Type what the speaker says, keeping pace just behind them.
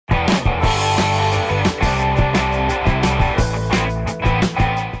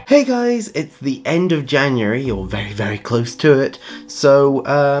Hey guys, it's the end of January, or very close to it, so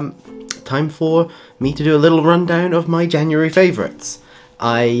time for me to do a little rundown of my January favourites.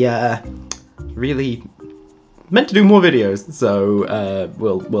 I really meant to do more videos, so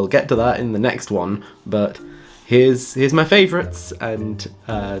we'll get to that in the next one, but here's my favourites, and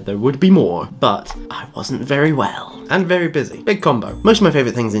there would be more, but I wasn't very well, and very busy. Big combo. Most of my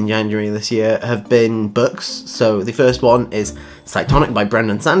favourite things in January this year have been books, so the first one is Cytonic by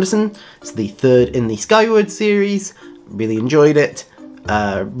Brandon Sanderson. It's the third in the Skyward series. Really enjoyed it.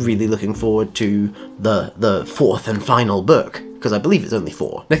 Really looking forward to the fourth and final book, because I believe it's only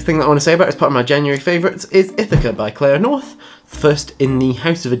 4. Next thing that I want to say about as part of my January favourites is Ithaca by Claire North, first in the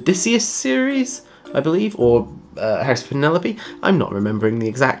House of Odysseus series, I believe, or House of Penelope. I'm not remembering the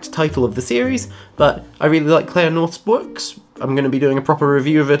exact title of the series, but I really like Claire North's books. I'm going to be doing a proper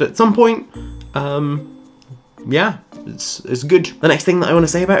review of it at some point. Yeah, it's good. The next thing that I want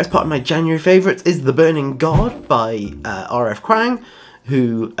to say about as part of my January favourites is The Burning God by R.F. Kuang,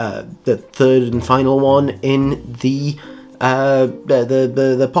 who, the third and final one in the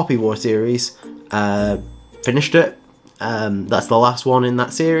Poppy War series. Finished it. That's the last one in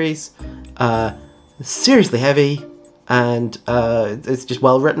that series. Seriously heavy, and it's just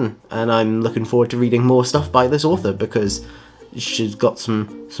well written, and I'm looking forward to reading more stuff by this author because she's got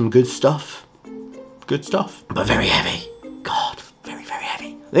some good stuff. Good stuff, but very heavy. God, very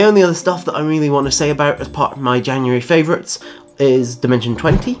heavy. The only other stuff that I really want to say about as part of my January favourites is Dimension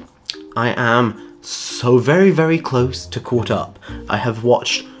 20. I am so very close to caught up. I have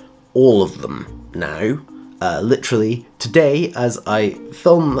watched all of them now. Literally today, as I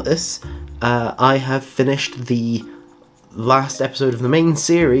film this, I have finished the last episode of the main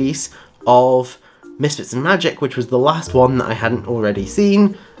series of Misfits and Magic, which was the last one that I hadn't already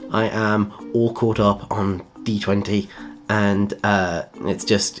seen. I am all caught up on D20, and it's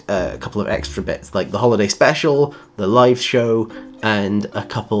just a couple of extra bits, like the holiday special, the live show, and a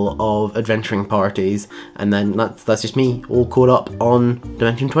couple of adventuring parties, and then that's just me all caught up on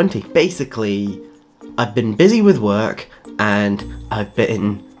Dimension 20. Basically, I've been busy with work, and I've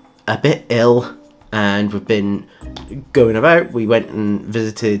been a bit ill, and we've been going about. We went and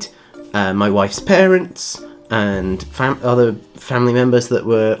visited my wife's parents, and other family members that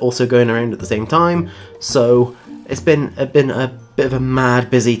were also going around at the same time, so it's been a bit of a mad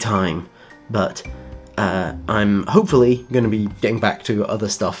busy time, but I'm hopefully going to be getting back to other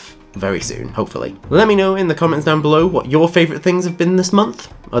stuff very soon, hopefully. Let me know in the comments down below what your favourite things have been this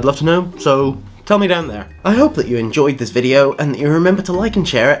month. I'd love to know, so tell me down there. I hope that you enjoyed this video and that you remember to like and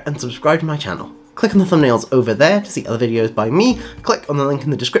share it and subscribe to my channel. Click on the thumbnails over there to see other videos by me, click on the link in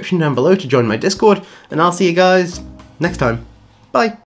the description down below to join my Discord, and I'll see you guys next time. Bye!